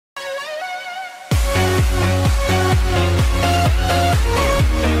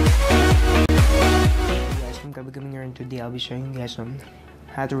TomCabloGaming here, and today I'll be showing you guys on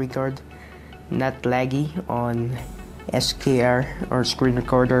how to record not laggy on SCR or Screen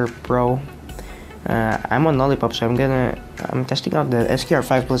Recorder Pro. I'm on Lollipop, so I'm testing out the SCR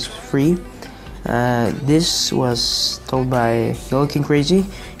 5 Plus free. This was told by Yoloking Krazy.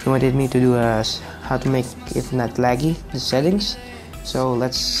 He wanted me to do how to make it not laggy, the settings. So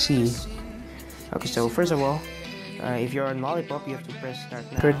let's see. Okay, so first of all, if you're on Lollipop, you have to press start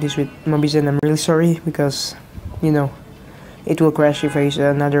now. Record this with Mobizen. I'm really sorry because, you know, it will crash if I use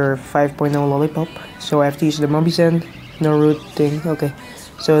another 5.0 Lollipop. So I have to use the Mobizen, no root thing. Okay,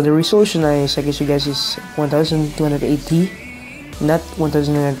 so the resolution I suggest you guys is 1280, not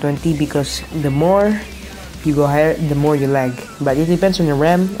 1020, because the more you go higher, the more you lag. But it depends on your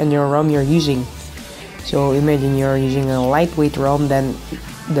RAM and your ROM you're using. So imagine you're using a lightweight ROM, then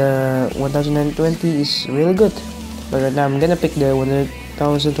the 1020 is really good. But right now I'm gonna pick the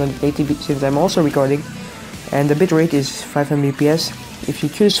 1080 since I'm also recording, and the bitrate is 5 Mbps. If you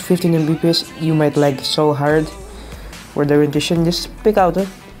choose 15 Mbps, you might lag so hard. For the rendition, just pick out the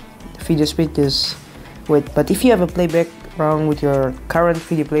video speed, just wait. But if you have a playback wrong with your current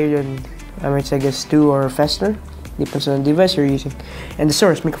video player, then I might suggest 2 or faster, depends on the device you're using. And the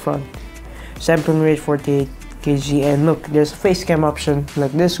source microphone, sampling rate 48 kg, and look, there's a face cam option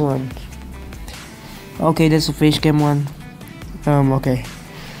like this one. Okay, that's a face cam one. Okay,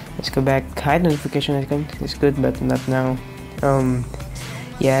 let's go back. Hide notification icon is good, but not now.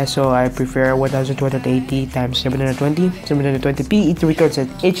 Yeah, so I prefer 1280 times 720p. It records at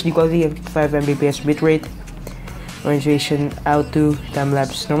HD quality and 5 Mbps bitrate. Orientation, auto, time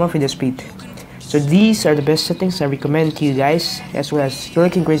lapse, normal video speed. So these are the best settings I recommend to you guys, as well as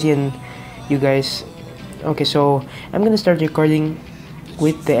Yoloking Krazy and you guys. Okay, so I'm gonna start recording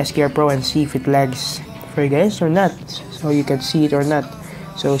with the SCR Pro and see if it lags for you guys or not, so you can see it or not.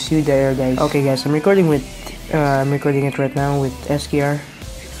 So see you there, guys. Okay, guys, I'm recording it right now with SCR.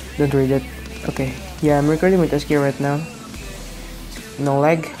 Don't read it. Okay, yeah, I'm recording with SCR right now. No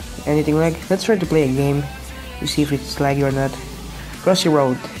lag, anything lag. Let's try to play a game to see if it's laggy or not. Crossy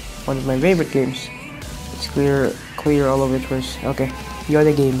Road, one of my favorite games. Let's clear all of it first. Okay,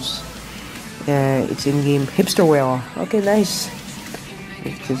 Yoda Games. It's in game Hipster Whale. Okay, nice.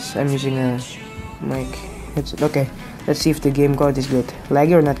 Because I'm using a mic. It's okay. Let's see if the game quality is good.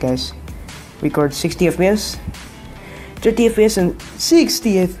 Laggy or not, guys? Record 60 FPS, 30 FPS, and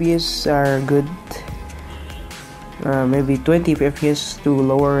 60 FPS are good. Maybe 20 FPS to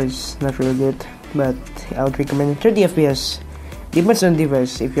lower is not really good, but I would recommend 30 FPS. Depends on the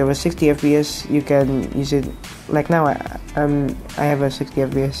device. If you have a 60 FPS, you can use it. Like now, I have a 60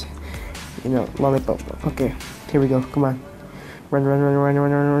 FPS. You know, Lollipop. Okay, here we go. Come on. Run.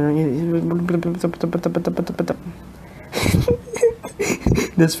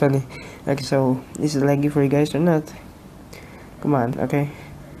 That's funny. Okay, so is it laggy for you guys or not? Come on, okay.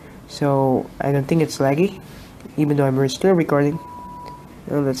 So I don't think it's laggy, even though I'm still recording.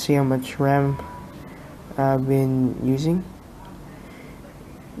 Let's see how much RAM I've been using.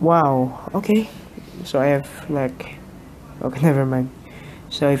 Wow, okay. So I have like, okay, never mind.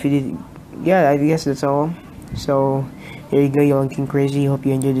 So if you did, yeah, I guess that's all. So here you go, Yoloking Krazy. Hope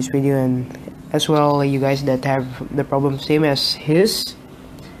you enjoyed this video, and as well you guys that have the problem same as his.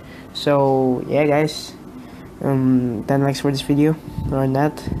 So yeah, guys, 10 likes for this video or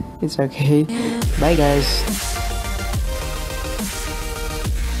not, it's okay. Bye, guys.